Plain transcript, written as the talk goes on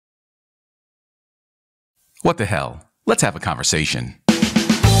What the hell? Let's have a conversation.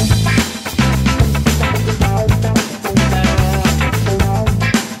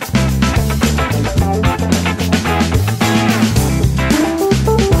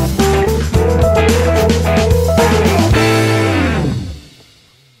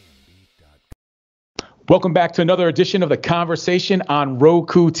 Welcome back to another edition of The Conversation on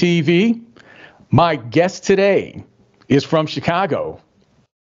Roku TV. My guest today is from Chicago.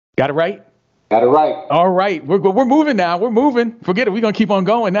 Got it right? Got it right. All right. We're moving now. We're moving. Forget it. We're going to keep on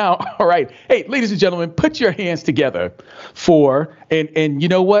going now. All right. Hey, ladies and gentlemen, put your hands together for, and you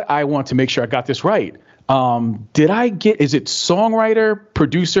know what? I want to make sure I got this right. Is it songwriter,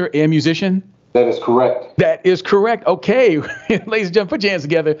 producer, and musician? That is correct. That is correct. Okay. Ladies and gentlemen, put your hands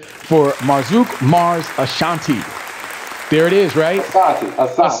together for Marzuq Asanti. There it is, right?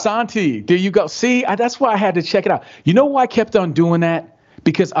 Asanti. There you go. See, that's why I had to check it out. You know why I kept on doing that?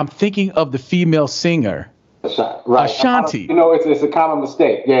 Because I'm thinking of the female singer. Right. Ashanti. It's a common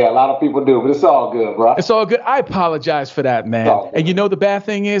mistake. Yeah, a lot of people do, but it's all good, bro. It's all good. I apologize for that, man. And you know the bad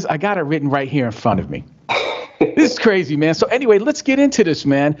thing is I got it written right here in front of me. This is crazy, man. So anyway, let's get into this,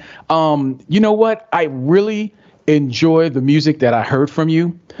 man. You know what? I really enjoy the music that I heard from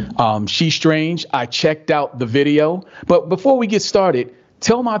you. She's Strange. I checked out the video. But before we get started,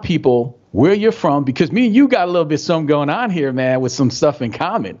 tell my people where you're from, because me and you got a little bit something going on here, man, with some stuff in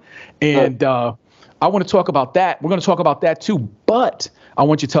common. And I want to talk about that. We're going to talk about that too. But I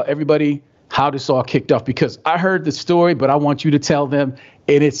want you to tell everybody how this all kicked off, because I heard the story, but I want you to tell them.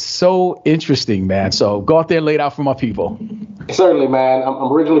 And it's so interesting, man. So go out there and lay it out for my people. Certainly, man.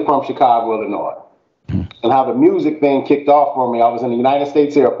 I'm originally from Chicago, Illinois. And how the music thing kicked off for me, I was in the United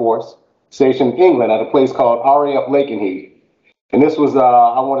States Air Force, stationed in England at a place called RAF Lakenheath. And this was,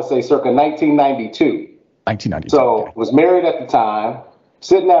 I want to say, circa 1992. 1992. So okay. Was married at the time,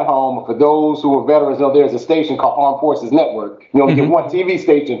 sitting at home. For those who are veterans know, there's a station called Armed Forces Network. You only get one TV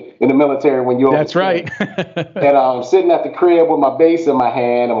station in the military when you're That's right. And I'm sitting at the crib with my bass in my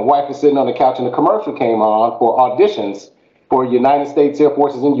hand, and my wife is sitting on the couch, and the commercial came on for auditions for United States Air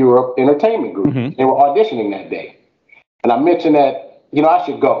Forces in Europe Entertainment Group. They were auditioning that day. And I mentioned that, I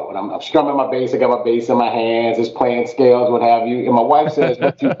should go. And I'm strumming my bass. I got my bass in my hands, just playing scales, what have you. And my wife says,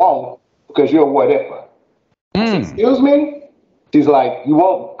 but you won't, because you're a what-iffer. I said, excuse me? She's like, you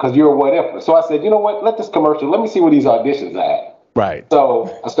won't, because you're a what-iffer. So I said, you know what? Let me see where these auditions are at. Right.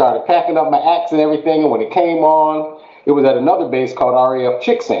 So I started packing up my axe and everything. And when it came on, it was at another base called RAF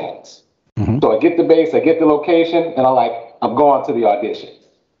Chick Sands. So I get the base, I get the location, and I'm going to the audition.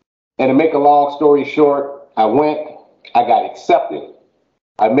 And to make a long story short, I went, I got accepted.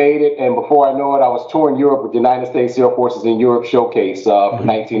 I made it, and before I know it, I was touring Europe with the United States Air Forces in Europe Showcase for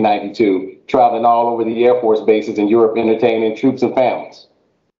 1992, traveling all over the Air Force bases in Europe, entertaining troops and families.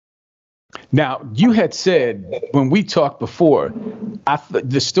 Now, you had said when we talked before,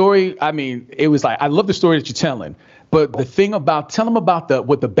 the story, it was like, I love the story that you're telling, but the thing about, tell them about the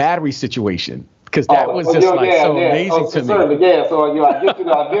battery situation, because that was just amazing to me. Certainly, yeah. So I get to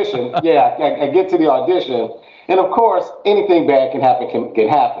the audition. I get to the audition. And of course, anything bad can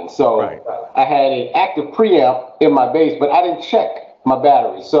happen. So I had an active preamp in my bass, but I didn't check my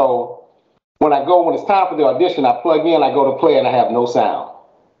battery. So when it's time for the audition, I plug in, I go to play, and I have no sound.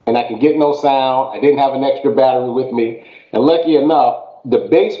 And I can get no sound. I didn't have an extra battery with me. And lucky enough, the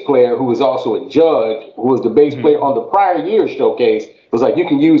bass player, who was also a judge, who was the bass player on the prior year's showcase, was like, you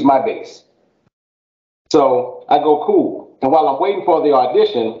can use my bass. So I go, cool. And while I'm waiting for the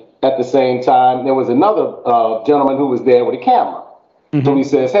audition, at the same time, there was another gentleman who was there with a camera. So he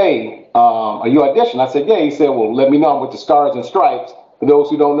says, hey, are you auditioning? I said, yeah. He said, well, let me know. I'm with the Stars and Stripes. For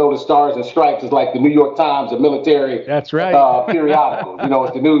those who don't know, the Stars and Stripes is like the New York Times, a military periodical.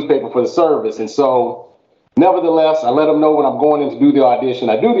 It's the newspaper for the service. And so, nevertheless, I let him know when I'm going in to do the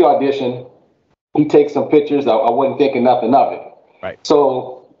audition. I do the audition. He takes some pictures. I wasn't thinking nothing of it. Right.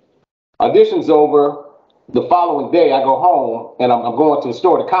 So, audition's over. The following day, I go home, and I'm going to the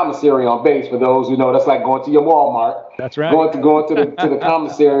store, the commissary on base. For those who know, that's like going to your Walmart. That's right. Going to the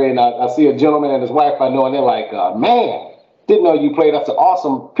commissary, and I see a gentleman and his wife I know, and they're like, man, didn't know you played. That's an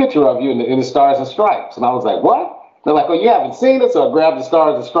awesome picture of you in the Stars and Stripes. And I was like, what? They're like, oh, you haven't seen it? So I grabbed the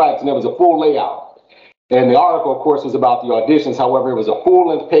Stars and Stripes, and there was a full layout. And the article, of course, was about the auditions. However, it was a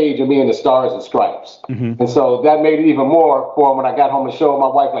full-length page of me in the Stars and Stripes. And so that made it even more for when I got home and showed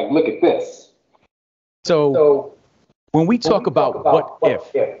my wife, like, look at this. So when we talk about what if,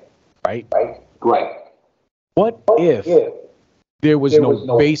 right? What if there was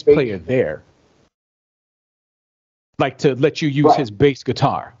no bass player there? Like to let you use his bass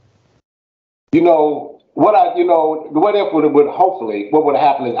guitar? You know, what if would hopefully, what would have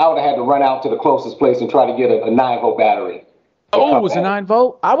happened is I would have had to run out to the closest place and try to get a 9-volt battery. Oh, it was a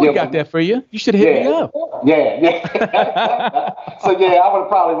 9-volt? I would have got that for you. You should have hit me up. Yeah. So, I would have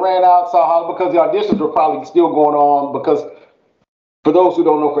probably ran out, saw how, because the auditions were probably still going on. Because for those who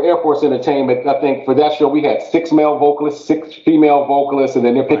don't know, for Air Force Entertainment, I think for that show, we had 6 male vocalists, 6 female vocalists, and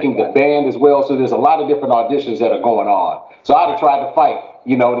then they're picking the band as well. So there's a lot of different auditions that are going on. So I'd have tried to fight,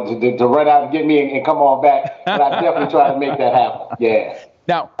 to run out and get me and come on back. But I definitely tried to make that happen. Yeah.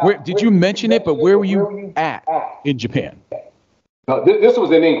 Now, did you mention it, but where were you at in Japan? No, this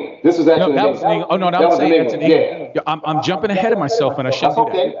was in England. This was actually in England. Oh, no, I'm saying that's in England. Yeah. I'm jumping ahead of myself, and I shouldn't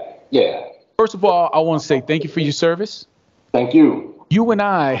do that. Yeah. First of all, I want to say thank you for your service. Thank you. You and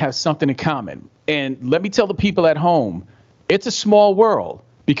I have something in common. And let me tell the people at home, it's a small world,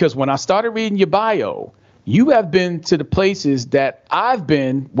 because when I started reading your bio, you have been to the places that I've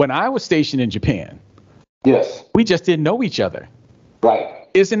been when I was stationed in Japan. Yes. We just didn't know each other. Right.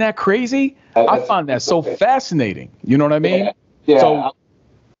 Isn't that crazy? I find that so fascinating. You know what I mean? Yeah. So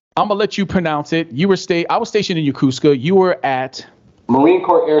I'm gonna let you pronounce it. I was stationed in Yokosuka. You were at Marine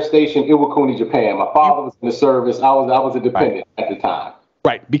Corps Air Station, Iwakuni, Japan. My father was in the service. I was a dependent at the time.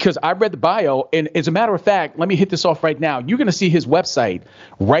 Right, because I read the bio, and as a matter of fact, let me hit this off right now. You're going to see his website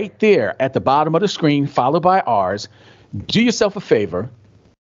right there at the bottom of the screen, followed by ours. Do yourself a favor,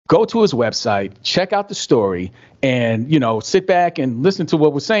 go to his website, check out the story, and, sit back and listen to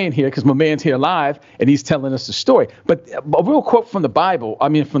what we're saying here, because my man's here live, and he's telling us the story. But a real quote from the Bible,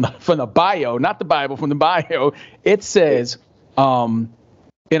 from the bio, not the Bible, from the bio, it says, and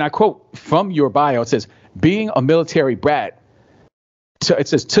I quote from your bio, it says, being a military brat, it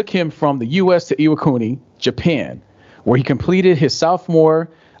says, took him from the U.S. to Iwakuni, Japan, where he completed his sophomore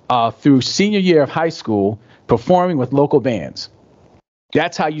through senior year of high school, performing with local bands.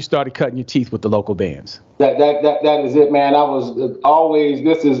 That's how you started cutting your teeth with the local bands. That is it, man. I was always,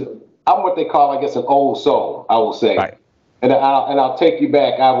 I'm what they call, I guess, an old soul, I will say. Right. And I'll take you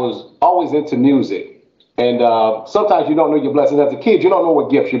back. I was always into music. And sometimes you don't know your blessings. As a kid, you don't know what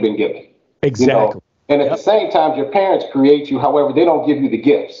gifts you've been given. Exactly. And at the same time, your parents create you. However, they don't give you the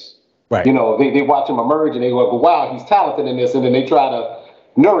gifts. Right. They watch them emerge and they go, wow, he's talented in this. And then they try to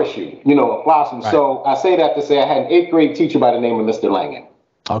nourish you, and blossom. Right. So I say that to say I had an 8th grade teacher by the name of Mr. Langan.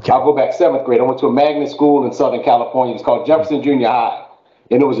 Okay. I'll go back 7th grade. I went to a magnet school in Southern California. It's called Jefferson Junior High.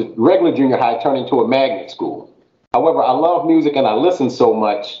 And it was a regular junior high turned into a magnet school. However, I love music and I listened so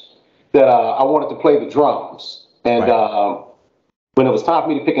much that I wanted to play the drums. And when it was time for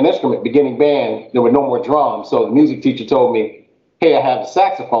me to pick an instrument, beginning band, there were no more drums. So the music teacher told me, hey, I have a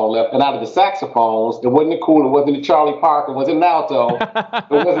saxophone left. And out of the saxophones, it wasn't a cool, it wasn't a Charlie Parker, it wasn't an alto,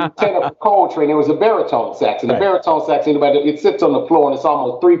 it wasn't a tenor for Coltrane, it was a baritone sax. And the baritone sax, it sits on the floor and it's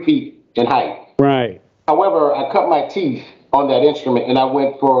almost 3 feet in height. Right. However, I cut my teeth on that instrument and I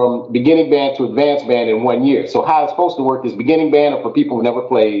went from beginning band to advanced band in 1 year. So how it's supposed to work is beginning band are for people who never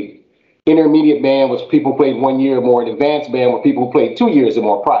played. Intermediate band was people who played 1 year or more. And advanced band were people who played 2 years or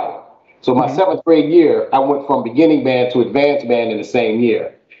more prior. So my 7th grade year, I went from beginning band to advanced band in the same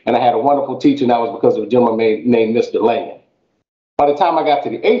year. And I had a wonderful teacher, and that was because of a gentleman named Mr. Langan. By the time I got to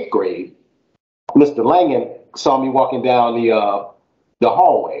the 8th grade, Mr. Langan saw me walking down the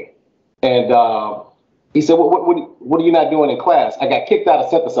hallway. And he said, what are you not doing in class? I got kicked out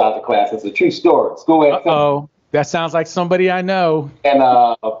of synthesizer class. It's a true story. School had that sounds like somebody I know. And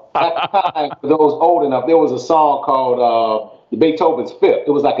at the time, for those old enough, there was a song called Beethoven's Fifth.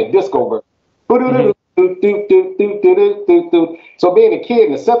 It was like a disco version. So being a kid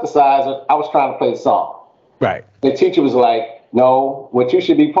in the synthesizer, I was trying to play the song. Right. The teacher was like, no, what you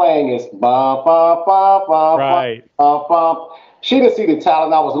should be playing is bum, bum, bum, bum, right. bum, bum. She didn't see the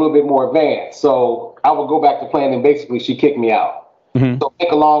talent. I was a little bit more advanced. So I would go back to playing, and basically she kicked me out. Mm-hmm. So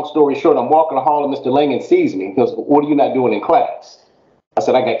make a long story short, I'm walking the hall and Mr. Langan sees me. He goes, what are you not doing in class? I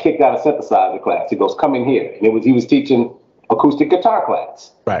said, I got kicked out of synthesizer class. He goes, come in here. And he was teaching acoustic guitar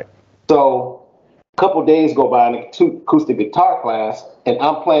class. Right. So a couple days go by in the acoustic guitar class, and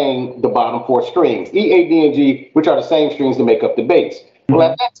I'm playing the bottom 4 strings, E, A, D, and G, which are the same strings that make up the bass. Mm-hmm.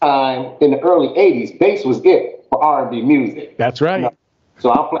 Well, at that time, in the early 80s, bass was it for R&B music. That's right.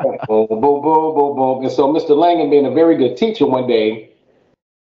 So I'm playing boom, boom, boom, boom, boom. And so Mr. Langan, being a very good teacher, one day,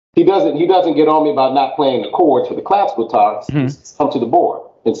 he doesn't get on me about not playing the chords for the classical guitar. Mm-hmm. Come to the board.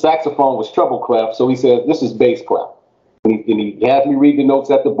 And saxophone was treble clef, so he says, this is bass clef. And he has me read the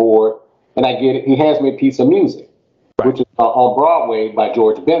notes at the board, and I get it. He hands me a piece of music, which is on Broadway by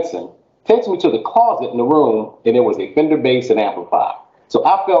George Benson. Takes me to the closet in the room, and there was a Fender bass and amplifier. So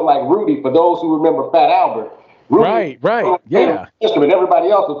I felt like Rudy, for those who remember Fat Albert, really Yeah. instrument. Everybody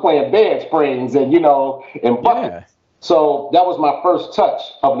else was playing bed springs and and buckets. Yeah. So that was my first touch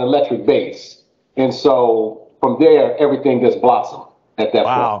of an electric bass. And so from there, everything just blossomed at that point.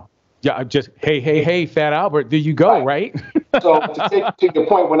 Wow. Yeah, just hey, Fat Albert, there you go, right? So to take to your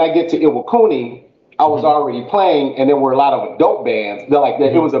point, when I get to Iwakuni, I was already playing, and there were a lot of adult bands. They're like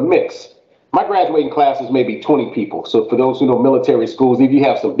that. It was a mix. My graduating class is maybe 20 people. So for those who know military schools, you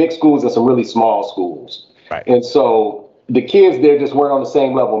have some big schools and some really small schools. Right. And so the kids there just weren't on the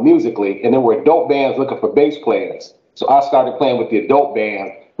same level musically, and there were adult bands looking for bass players. So I started playing with the adult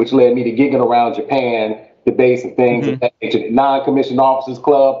band, which led me to gigging around Japan, the bass and things of that nature. Non-commissioned officers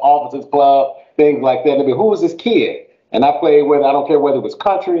club, things like that. I mean, who was this kid? And I played with, I don't care whether it was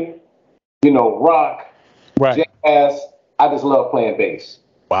country, rock, jazz. I just love playing bass.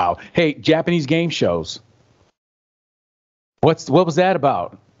 Wow. Hey, Japanese game shows. What was that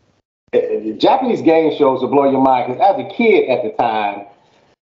about? Japanese game shows will blow your mind, because as a kid at the time,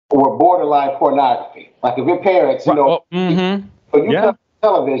 were borderline pornography. Like if your parents, television,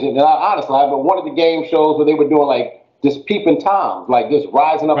 and honestly, I one of the game shows where they were doing like just peeping toms, like just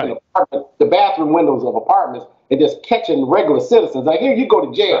rising up in the bathroom windows of apartments and just catching regular citizens. Like, here, you go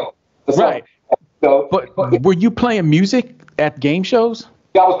to jail. Right. So, but were you playing music at game shows?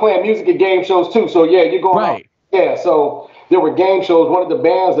 Yeah, I was playing music at game shows too. So yeah, you're going out. Yeah, so there were game shows. One of the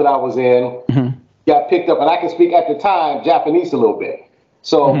bands that I was in got picked up, and I can speak at the time Japanese a little bit.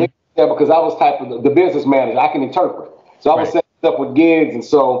 So because I was type of the business manager, I can interpret. So I was setting up with gigs, and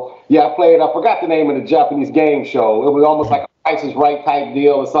so I played. I forgot the name of the Japanese game show. It was almost like a Price is Right type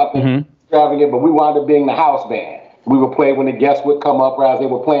deal or something extravagant. But we wound up being the house band. We would play when the guests would come up, or as they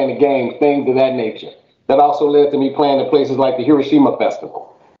were playing the games, things of that nature. That also led to me playing at places like the Hiroshima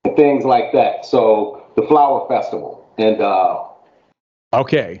Festival and things like that. So the Flower Festival and.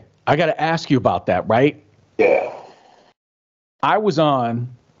 Okay, I got to ask you about that, right? Yeah. I was on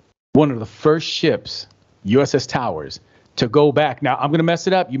one of the first ships, USS Towers, to go back. Now, I'm going to mess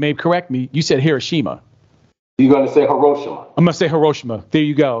it up. You may correct me. You said Hiroshima. You're going to say Hiroshima. I'm going to say Hiroshima. There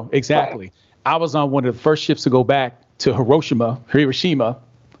you go. Exactly. Right. I was on one of the first ships to go back to Hiroshima.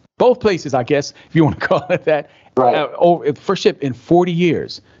 Both places, I guess, if you want to call it that. Right. First ship in 40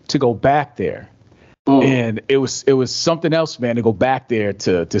 years to go back there. And it was something else, man, to go back there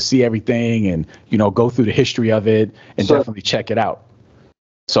to see everything and, go through the history of it and definitely check it out.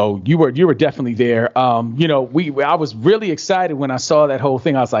 So you were definitely there. I was really excited when I saw that whole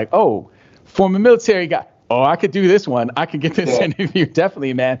thing. I was like, oh, former military guy. Oh, I could do this one. I could get this interview.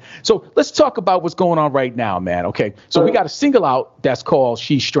 Definitely, man. So let's talk about what's going on right now, man. Okay. So we got a single out that's called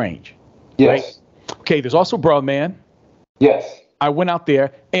She's Strange. Yes. Right? Okay. There's also Bro Man. Yes. I went out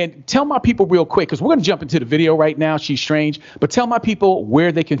there and tell my people real quick, because we're going to jump into the video right now. She's Strange. But tell my people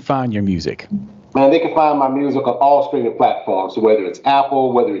where they can find your music. Man, they can find my music on all streaming platforms. So whether it's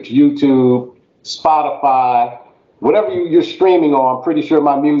Apple, whether it's YouTube, Spotify, whatever you're streaming on, I'm pretty sure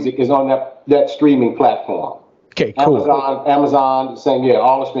my music is on that streaming platform. Okay, cool. Amazon, saying,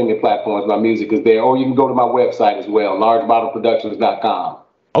 all the streaming platforms, my music is there. Or you can go to my website as well, largebottleproductions.com.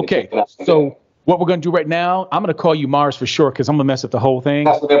 Okay, so what we're going to do right now, I'm going to call you Mars for sure, because I'm going to mess up the whole thing.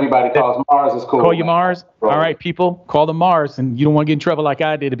 That's what everybody calls Mars. Is cool. Call you Mars? All right, people, call them Mars, and you don't want to get in trouble like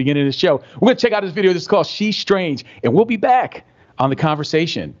I did at the beginning of the show. We're going to check out this video. This is called She's Strange, and we'll be back on The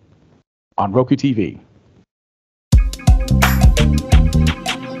Conversation on Roku TV.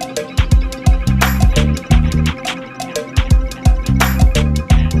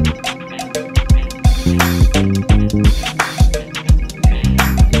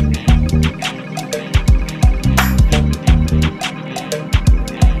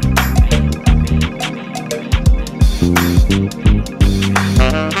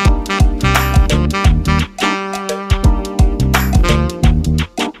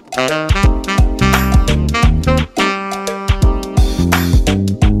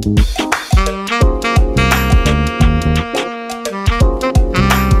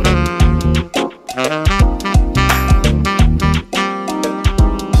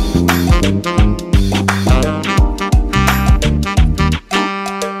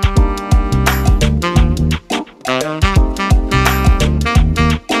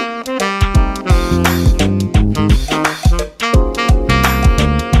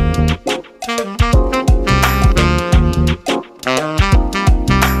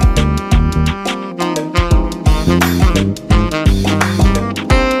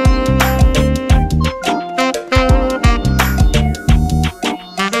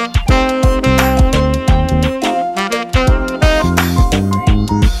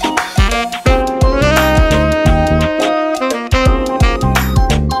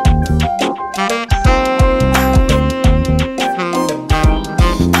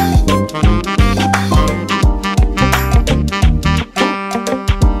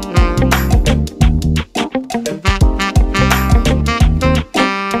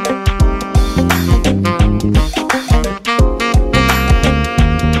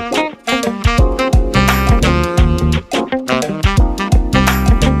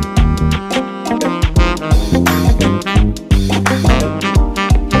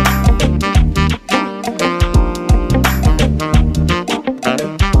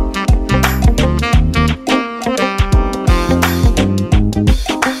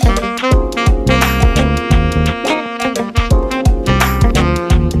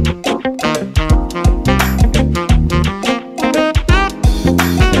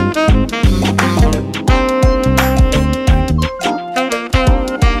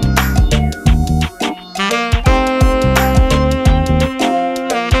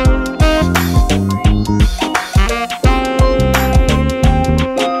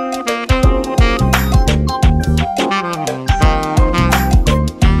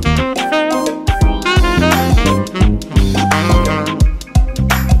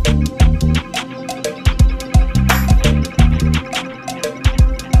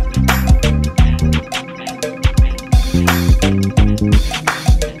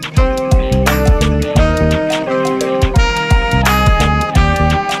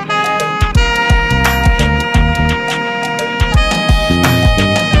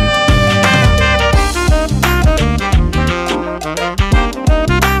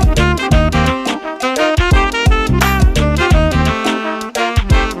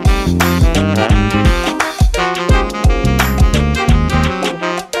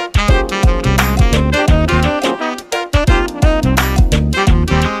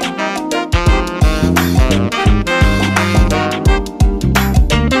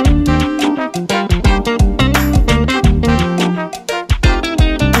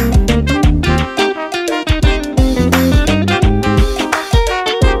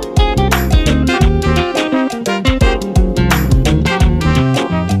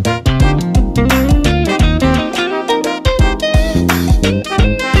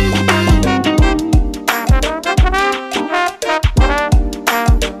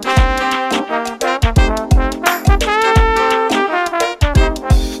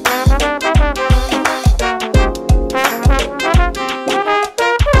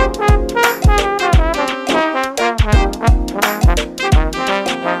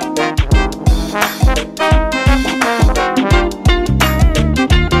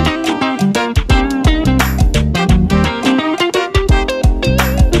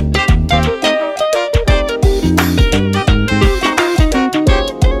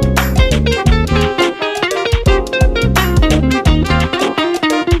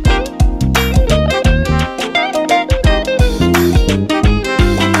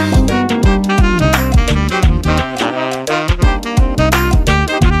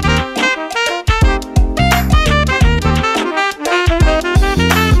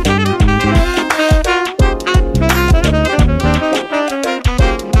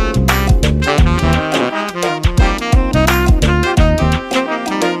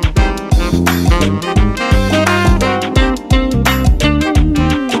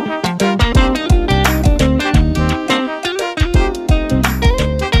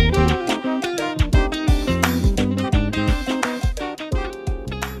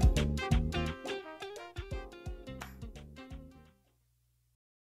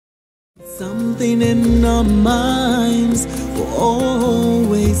 Something in our minds will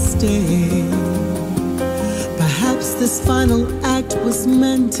always stay. Perhaps this final act was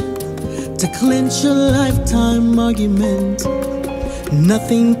meant to clinch a lifetime argument.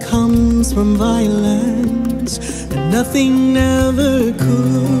 Nothing comes from violence, and nothing ever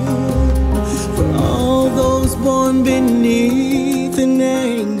could. For all those born beneath an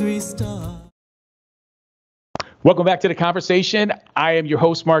angry star. Welcome back to the conversation. I am your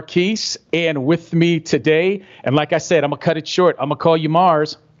host, Marquise, and with me today, and like I said, I'm gonna cut it short. I'm gonna call you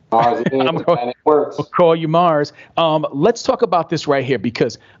Mars. Mars it is, and it works. I'll call you Mars. Let's talk about this right here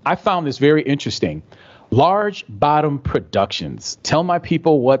because I found this very interesting. Large Bottom Productions. Tell my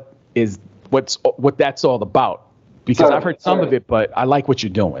people what that's all about, because I've heard some of it, but I like what you're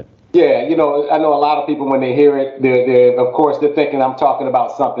doing. Yeah, I know a lot of people when they hear it, they're thinking I'm talking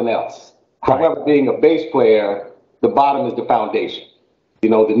about something else. Right. However, being a bass player, the bottom is the foundation. The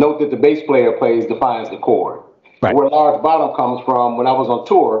note that the bass player plays defines the chord. Right. Where Large Bottom comes from, when I was on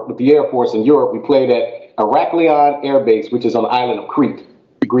tour with the Air Force in Europe, we played at Heraklion Air Base, which is on the island of Crete,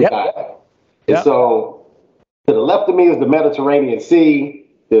 Greek island. And so to the left of me is the Mediterranean Sea.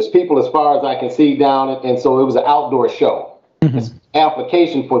 There's people as far as I can see down it. And so it was an outdoor show. Mm-hmm. It's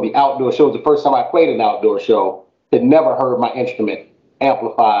application for the outdoor show. The first time I played an outdoor show, had never heard my instrument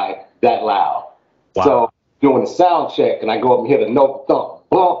amplified that loud. Wow. So doing the sound check, and I go up and hit a note, thump,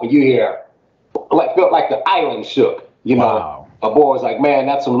 bump, and you hear, felt like the island shook. Wow. A boy was like, man,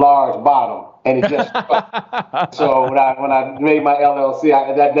 that's some Large Bottom. And it just stuck. So when I made my LLC,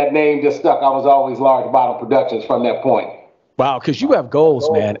 that name just stuck. I was always Large Bottom Productions from that point. Wow, because you have goals,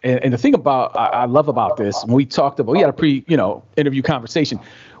 man. And the thing about I love about this, when we talked about, we had a interview conversation.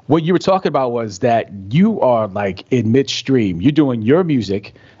 What you were talking about was that you are like in midstream. You're doing your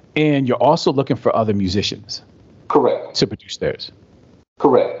music, and you're also looking for other musicians. Correct. To produce theirs.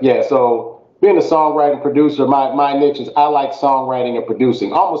 Correct. Yeah. So being a songwriting producer, my niche is I like songwriting and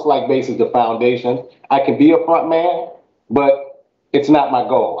producing. Almost like bass is the foundation. I can be a front man, but it's not my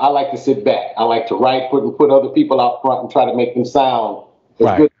goal. I like to sit back. I like to write, put other people out front and try to make them sound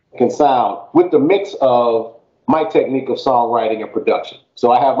as good as they can sound with the mix of my technique of songwriting and production.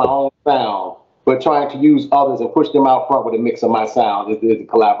 So I have my own sound, but trying to use others and push them out front with a mix of my sound is the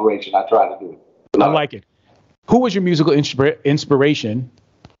collaboration I try to do. I like it. Who was your musical inspiration?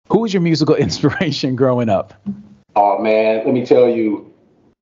 Who was your musical inspiration growing up? Oh, man, let me tell you,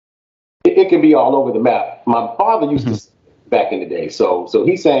 it can be all over the map. My father used to sing back in the day, so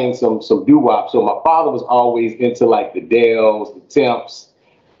he sang some doo-wop. So my father was always into like the Dells, the Temps,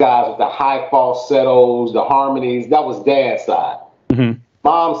 guys with the high falsettos, the harmonies. That was Dad's side. Mm-hmm.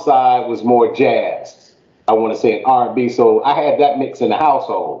 Mom's side was more jazz, I want to say, and R&B. So I had that mix in the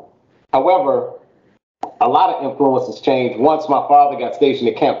household. However, a lot of influences changed once my father got stationed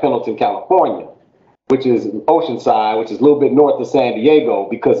at Camp Pendleton, California, which is Oceanside, which is a little bit north of San Diego,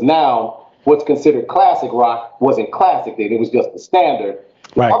 because now what's considered classic rock wasn't classic then. It was just the standard.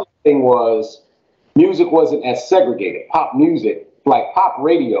 Right. The other thing was music wasn't as segregated. Pop music, like pop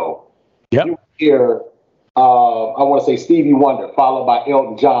radio, you hear, I want to say Stevie Wonder, followed by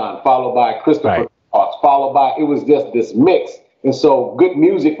Elton John, followed by Christopher Cross, followed by, it was just this mix. And so good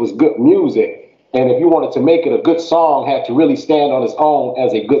music was good music. And if you wanted to make it a good song, had to really stand on its own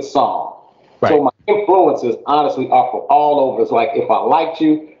as a good song. Right. So my influences, honestly, are from all over. It's like, if I liked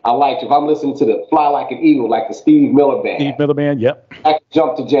you, I liked you. If I'm listening to the Fly Like an Eagle, like the Steve Miller Band. Steve Miller Band, yep. I can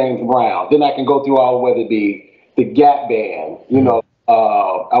jump to James Brown. Then I can go through all, whether it be the Gap Band,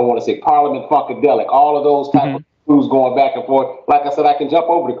 I want to say Parliament Funkadelic, all of those type of crews going back and forth. Like I said, I can jump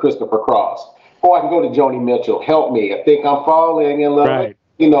over to Christopher Cross. Or I can go to Joni Mitchell. Help me. I think I'm falling in love. Right.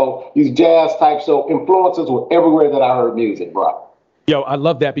 These jazz types. So influences were everywhere that I heard music, bro. Yo, I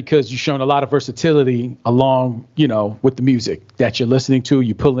love that because you've shown a lot of versatility along, with the music that you're listening to,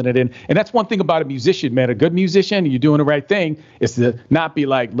 you're pulling it in. And that's one thing about a musician, man. A good musician, and you're doing the right thing, is to not be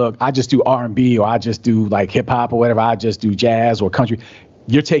like, look, I just do R&B or I just do like hip hop or whatever. I just do jazz or country.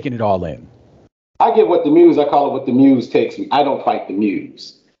 You're taking it all in. I get what the muse, I call it what the muse takes me. I don't fight the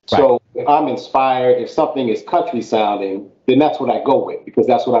muse. Right. So if I'm inspired, if something is country sounding, then that's what I go with because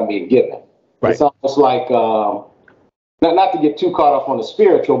that's what I'm being given. Right. It's almost like, not to get too caught up on the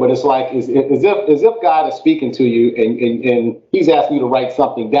spiritual, but it's like as if God is speaking to you and he's asking you to write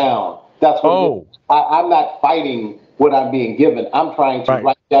something down. That's what I'm not fighting what I'm being given. I'm trying to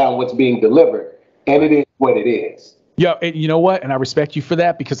write down what's being delivered, and it is what it is. Yeah, and you know what? And I respect you for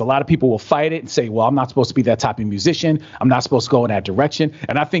that because a lot of people will fight it and say, well, I'm not supposed to be that type of musician. I'm not supposed to go in that direction.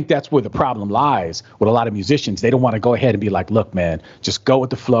 And I think that's where the problem lies with a lot of musicians. They don't want to go ahead and be like, look, man, just go with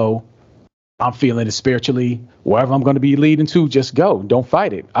the flow. I'm feeling it spiritually. Wherever I'm going to be leading to, just go. Don't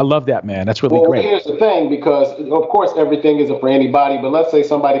fight it. I love that, man. That's really great. Here's the thing, because of course everything isn't for anybody, but let's say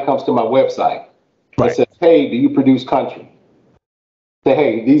somebody comes to my website and says, hey, do you produce country? Say,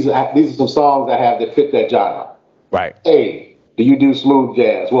 hey, these are some songs I have that fit that genre. Right. Hey, do you do smooth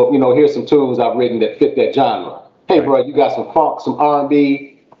jazz? Well, here's some tunes I've written that fit that genre. Hey, bro, you got some funk, some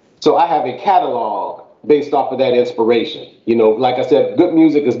R&B. So I have a catalog based off of that inspiration. Like I said, good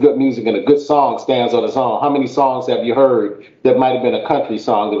music is good music, and a good song stands on its own. How many songs have you heard that might have been a country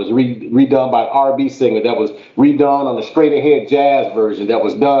song that was redone by an R&B singer, that was redone on a straight ahead jazz version, that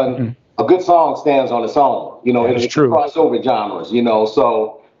was done? Mm-hmm. A good song stands on its own. It's true. Crossover genres.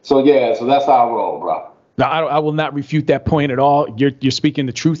 So that's how I roll, bro. Now, I will not refute that point at all. You're speaking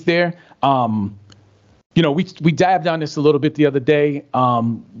the truth there. We dived on this a little bit the other day.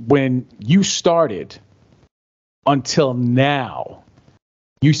 When you started until now,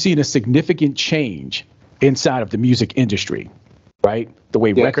 you've seen a significant change inside of the music industry, right? The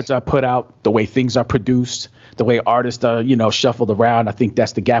way records are put out, the way things are produced, the way artists are, shuffled around. I think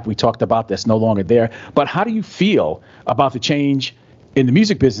that's the gap we talked about that's no longer there. But how do you feel about the change in the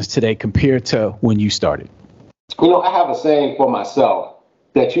music business today compared to when you started? I have a saying for myself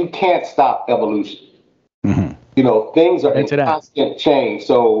that you can't stop evolution. Mm-hmm. Things are in constant change.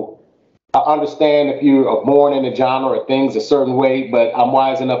 So I understand if you are born in a genre or things a certain way, but I'm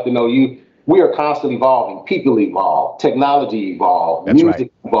wise enough to know we are constantly evolving. People evolve, technology evolve,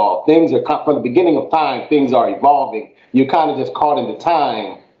 music evolve. Things are from the beginning of time, things are evolving. You're kind of just caught in the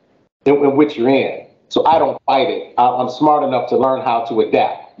time in which you're in. So I don't fight it. I'm smart enough to learn how to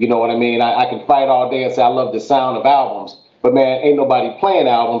adapt. You know what I mean? I can fight all day and say I love the sound of albums, but man, ain't nobody playing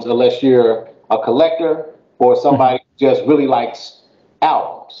albums unless you're a collector or somebody who just really likes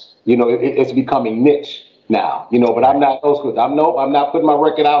albums. It's becoming niche now. But I'm not those kids. I'm not putting my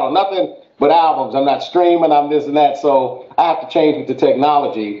record out on nothing but albums. I'm not streaming. I'm this and that. So I have to change with the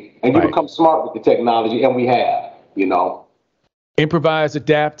technology, and you become smart with the technology, and we have. Improvise,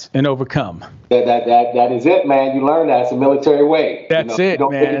 adapt, and overcome. That is it, man. You learn that. It's a military way. That's it, you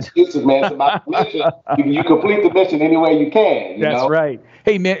don't man. Make excuses, man. It's about the mission. You complete the mission any way you can. That's right.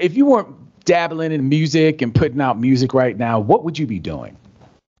 Hey, man, if you weren't dabbling in music and putting out music right now, what would you be doing?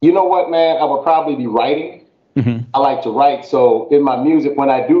 You know what, man? I would probably be writing. Mm-hmm. I like to write. So in my music, when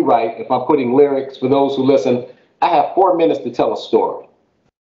I do write, if I'm putting lyrics, for those who listen, I have 4 minutes to tell a story.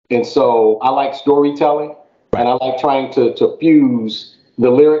 And so I like storytelling. And I like trying to fuse the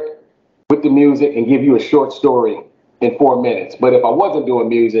lyric with the music and give you a short story in 4 minutes. But if I wasn't doing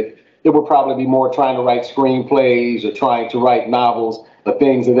music, it would probably be more trying to write screenplays or trying to write novels or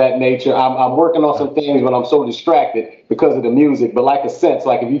things of that nature. I'm working on some things, but I'm so distracted because of the music. But like a sense,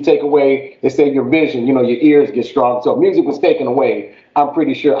 like if you take away, they say your vision, your ears get strong. So if music was taken away, I'm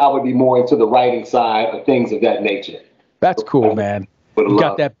pretty sure I would be more into the writing side or things of that nature. That's cool, man. You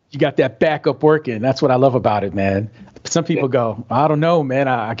got that backup working. That's what I love about it, man. Some people go, I don't know, man.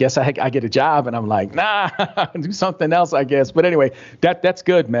 I guess I get a job, and I'm like, nah, do something else, I guess. But anyway, that's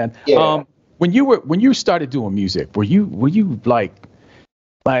good, man. Yeah. When you started doing music, were you like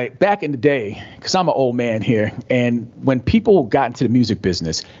back in the day? Because I'm an old man here, and when people got into the music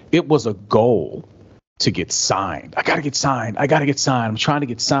business, it was a goal to get signed. I gotta get signed. I'm trying to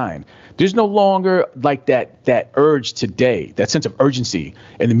get signed. There's no longer like that urge today, that sense of urgency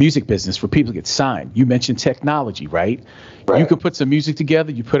in the music business for people to get signed. You mentioned technology, right? You can put some music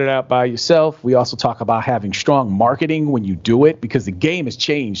together, you put it out by yourself. We also talk about having strong marketing when you do it, because the game has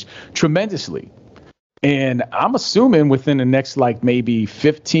changed tremendously. And I'm assuming within the next maybe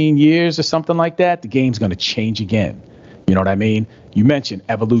 15 years or something like that, the game's going to change again. You know what I mean? You mentioned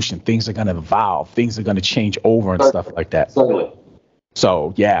evolution. Things are going to evolve. Things are going to change over and stuff like that. Certainly.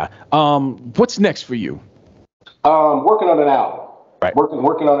 So, yeah. What's next for you? Working on an album. Right.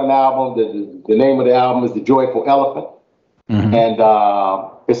 Working on an album. The name of the album is The Joyful Elephant. Mm-hmm.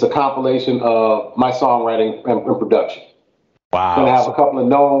 And it's a compilation of my songwriting and production. Wow. Going to have a couple of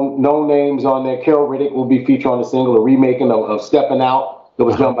known names on there. Carol Riddick will be featured on the single, a remaking of Steppin' Out. That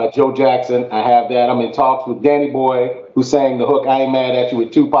was done by Joe Jackson. I have that. I'm in talks with Danny Boy, who sang the hook "I Ain't Mad at You"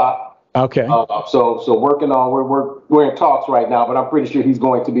 with Tupac. Okay. So working on we're in talks right now, but I'm pretty sure he's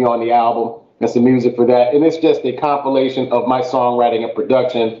going to be on the album and some music for that. And it's just a compilation of my songwriting and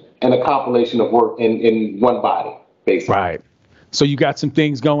production and a compilation of work in one body, basically. Right. So you got some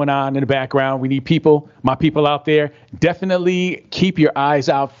things going on in the background. We need my people out there. Definitely keep your eyes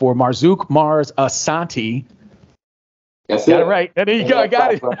out for Marzuq Asanti. That's got it right. There you go. I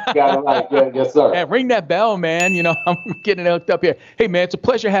got it. Got it right. Yeah, yes, sir. And ring that bell, man. I'm getting hooked up here. Hey, man, it's a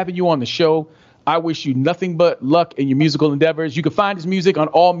pleasure having you on the show. I wish you nothing but luck in your musical endeavors. You can find his music on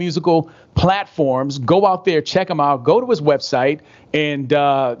all musical platforms. Go out there, check him out. Go to his website, and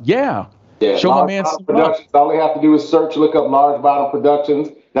show my man some love. All you have to do is search, look up Large Bottom Productions.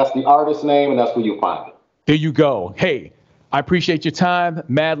 That's the artist name, and that's where you'll find it. There you go. Hey, I appreciate your time.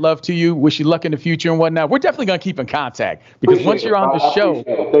 Mad love to you. Wish you luck in the future and whatnot. We're definitely going to keep in contact because once you're on the show,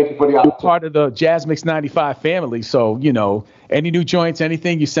 thank you for the opportunity. You're part of the Jazz Mix 95 family. So, any new joints,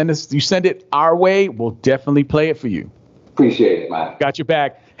 anything you send it our way, we'll definitely play it for you. Appreciate it, man. Got your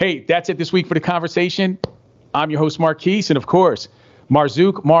back. Hey, that's it this week for the conversation. I'm your host, Marquise, and of course,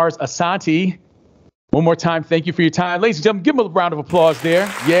 Marzuq Asanti. One more time, thank you for your time. Ladies and gentlemen, give him a round of applause there.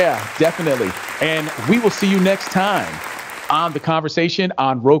 Yeah, definitely. And we will see you next time on The Conversation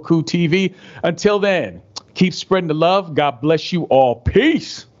on Roku TV. Until then, keep spreading the love. God bless you all.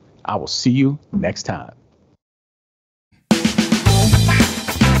 Peace. I will see you next time.